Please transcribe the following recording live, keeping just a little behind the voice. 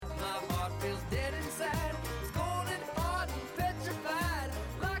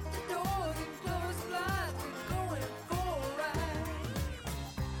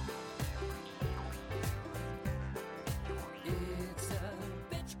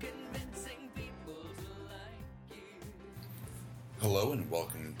Hello and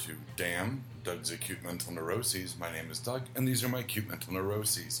welcome to Damn, Doug's Acute Mental Neuroses. My name is Doug, and these are my acute mental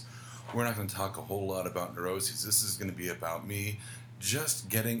neuroses. We're not going to talk a whole lot about neuroses. This is going to be about me just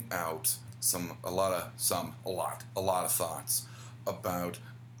getting out a lot of thoughts about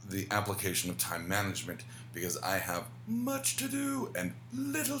the application of time management, because I have much to do and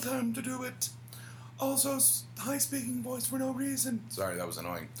little time to do it. Also, high speaking voice for no reason. Sorry, that was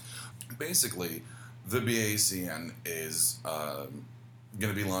annoying. Basically, the BACN is going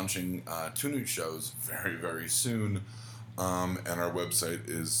to be launching 2 new shows very, very soon, and our website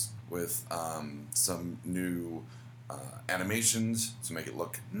is with some new animations to make it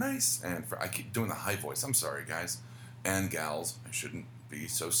look nice. And I keep doing the high voice. I'm sorry, guys and gals. I shouldn't be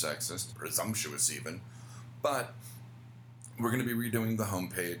so sexist, presumptuous even. But we're going to be redoing the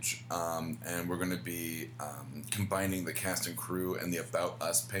homepage, and we're going to be combining the cast and crew and the About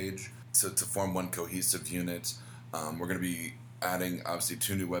Us page to form one cohesive unit. We're going to be adding, obviously,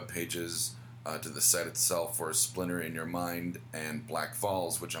 2 new web pages to the site itself for Splinter in Your Mind and Black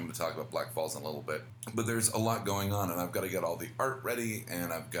Falls, which I'm going to talk about Black Falls in a little bit. But there's a lot going on, and I've got to get all the art ready,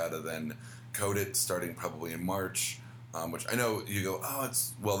 and I've got to then code it starting probably in March, which I know you go,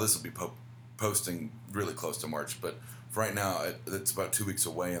 this will be posting really close to March, but for right now, it's about 2 weeks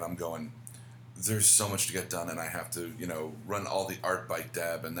away, and I'm going, there's so much to get done, and I have to, run all the art by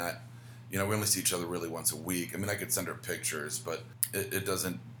Deb, and that, we only see each other really once a week. I mean, I could send her pictures, but it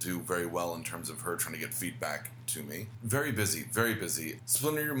doesn't do very well in terms of her trying to get feedback to me. Very busy, very busy.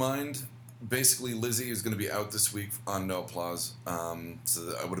 Splinter Your Mind, basically Lizzie is going to be out this week on No Applause,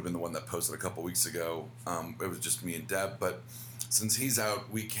 so I would have been the one that posted a couple weeks ago. It was just me and Deb, but since he's out,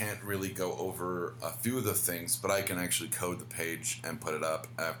 we can't really go over a few of the things, but I can actually code the page and put it up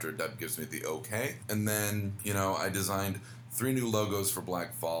after Deb gives me the okay. And then, I designed 3 new logos for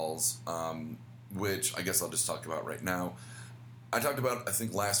Black Falls, which I guess I'll just talk about right now. I talked about, I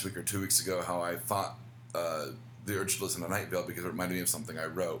think last week or 2 weeks ago, how I fought the urge to listen to Night Vale because it reminded me of something I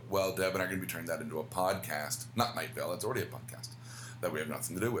wrote. Well, Deb and I are going to be turning that into a podcast. Not Night Vale, that's already a podcast that we have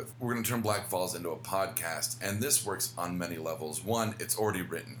nothing to do with. We're going to turn Black Falls into a podcast, and this works on many levels. One, it's already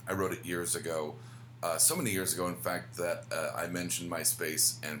written. I wrote it years ago, so many years ago, in fact, that I mentioned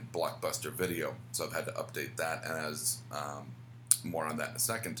MySpace and Blockbuster Video, so I've had to update that, and as more on that in a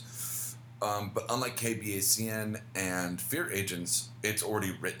second. But unlike KBACN and Fear Agents, it's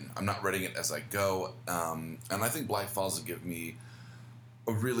already written. I'm not writing it as I go, and I think Black Falls will give me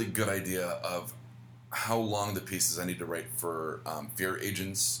a really good idea of how long the pieces I need to write for Fear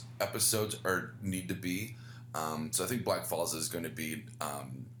Agents episodes need to be. So I think Black Falls is going to be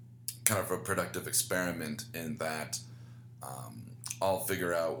kind of a productive experiment in that I'll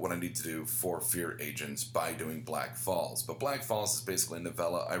figure out what I need to do for Fear Agents by doing Black Falls. But Black Falls is basically a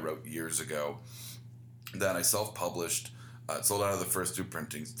novella I wrote years ago that I self-published. It sold out of the first 2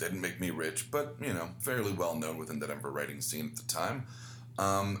 printings. Didn't make me rich, but, fairly well known within the Denver writing scene at the time.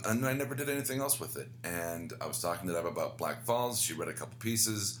 And I never did anything else with it. And I was talking to Deb about Black Falls. She read a couple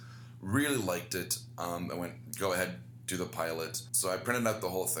pieces, really liked it. I went, go ahead, do the pilot. So I printed out the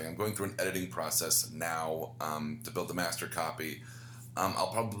whole thing. I'm going through an editing process now to build the master copy.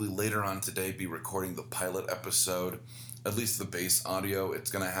 I'll probably later on today be recording the pilot episode, at least the base audio. It's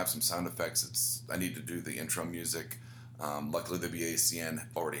going to have some sound effects. I need to do the intro music. Luckily, the BACN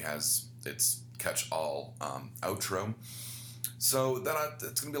already has its catch-all outro. So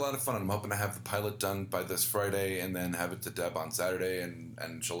it's going to be a lot of fun. I'm hoping to have the pilot done by this Friday and then have it to Deb on Saturday,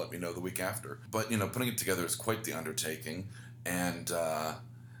 and she'll let me know the week after. But, putting it together is quite the undertaking. And,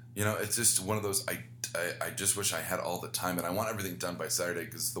 it's just one of those, I just wish I had all the time. And I want everything done by Saturday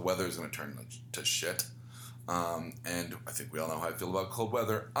because the weather is going to turn to shit. And I think we all know how I feel about cold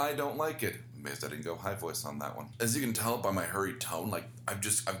weather. I don't like it. Amazed I didn't go high voice on that one. As you can tell by my hurried tone,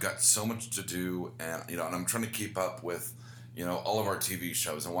 I've got so much to do, and, and I'm trying to keep up with all of our TV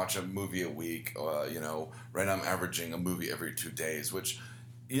shows and watch a movie a week. Right now I'm averaging a movie every 2 days, which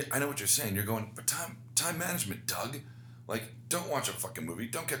I know what you're saying. You're going, but time management, Doug. Don't watch a fucking movie.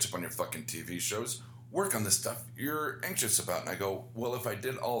 Don't catch up on your fucking TV shows. Work on this stuff you're anxious about. And I go, well, if I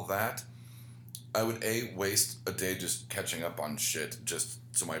did all that, I would waste a day just catching up on shit just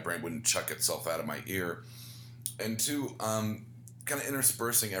so my brain wouldn't chuck itself out of my ear. And 2, kind of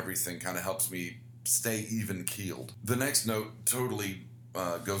interspersing everything kind of helps me stay even-keeled. The next note totally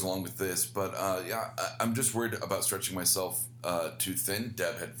goes along with this, but I'm just worried about stretching myself too thin.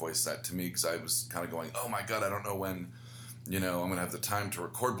 Deb had voiced that to me because I was kind of going, oh my god, I don't know when, I'm going to have the time to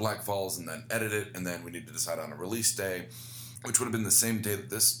record Black Falls and then edit it, and then we need to decide on a release day, which would have been the same day that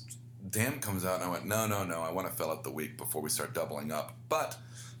this Damn comes out, and I went, no, I want to fill out the week before we start doubling up. But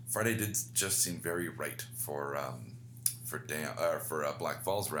Friday did just seem very right for for Black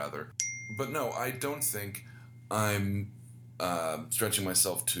Falls rather. But no, I don't think I'm stretching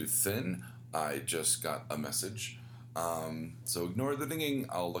myself too thin. I just got a message. So ignore the dinging.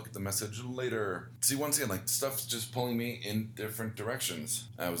 I'll look at the message later. See, once again, like, stuff's just pulling me in different directions.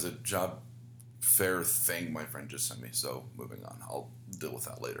 That was a job fair thing my friend just sent me, so moving on. I'll deal with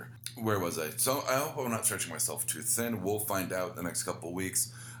that later. Where was I? So I hope I'm not stretching myself too thin. We'll find out the next couple of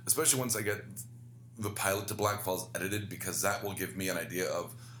weeks, especially once I get the pilot to Black Falls edited, because that will give me an idea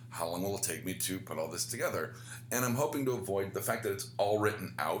of how long will it take me to put all this together. And I'm hoping to avoid the fact that it's all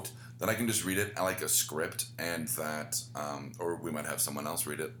written out, that I can just read it like a script, and that, or we might have someone else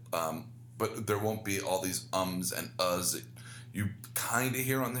read it, but there won't be all these ums and uhs that you kind of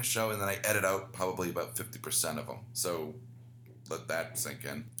hear on this show, and then I edit out probably about 50% of them. So let that sink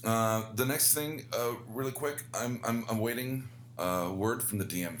in. The next thing, really quick, I'm waiting word from the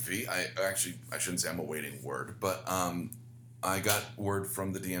DMV. I shouldn't say I'm awaiting word, but I got word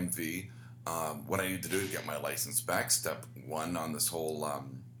from the DMV what I need to do to get my license back. Step one on this whole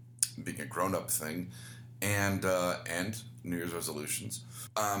being a grown-up thing, and New Year's resolutions.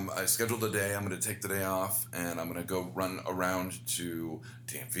 I scheduled a day. I'm going to take the day off, and I'm going to go run around to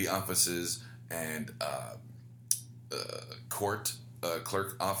DMV offices and court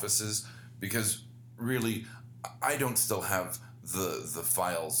clerk offices, because really, I don't still have the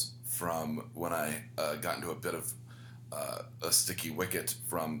files from when I got into a bit of a sticky wicket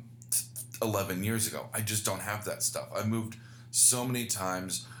from 11 years ago. I just don't have that stuff. I've moved so many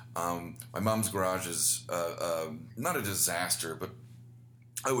times. My mom's garage is not a disaster, but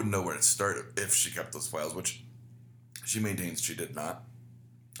I wouldn't know where to start if she kept those files, which she maintains she did not.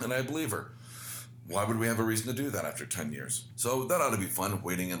 And I believe her. Why would we have a reason to do that after 10 years? So that ought to be fun,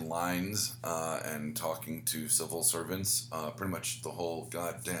 waiting in lines and talking to civil servants pretty much the whole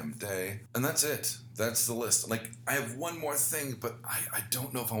goddamn day. And that's it. That's the list. Like, I have one more thing, but I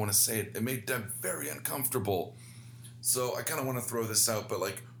don't know if I want to say it. It made Deb very uncomfortable. So I kind of want to throw this out, but,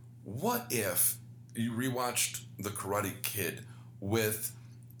 like, what if you rewatched The Karate Kid with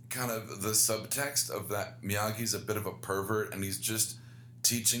kind of the subtext of that Miyagi's a bit of a pervert, and he's just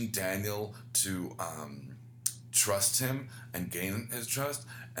teaching Daniel to trust him and gain his trust,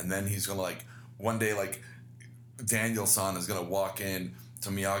 and then he's gonna, like, one day, like, Daniel-san is gonna walk in to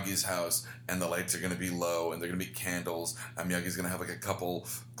Miyagi's house, and the lights are gonna be low, and they're gonna be candles, and Miyagi's gonna have, like, a couple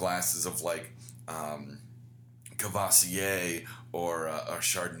glasses of, like, Cavassier or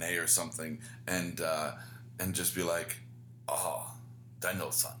Chardonnay or something, and just be like, oh,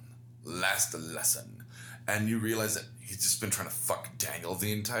 Daniel-san, last lesson. And you realize that he's just been trying to fuck Daniel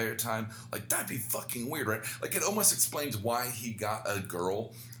the entire time. Like, that'd be fucking weird, right? Like, it almost explains why he got a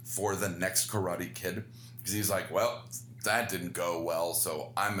girl for the next Karate Kid. Because he's like, well, that didn't go well,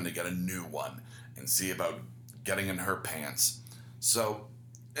 so I'm going to get a new one and see about getting in her pants. So,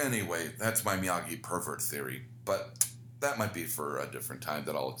 anyway, that's my Miyagi pervert theory. But that might be for a different time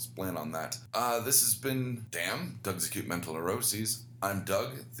that I'll explain on that. This has been Doug's Acute Mental Neuroses. I'm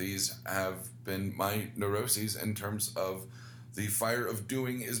Doug. These have been my neuroses in terms of the fire of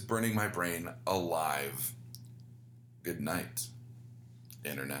doing is burning my brain alive. Good night,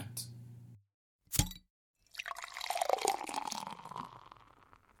 Internet.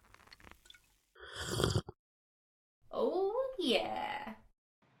 Oh, yeah.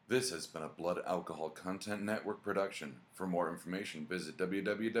 This has been a Blood Alcohol Content Network production. For more information, visit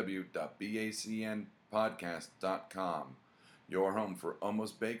www.bacnpodcast.com. Your home for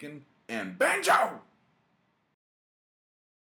Almost Bacon and Banjo!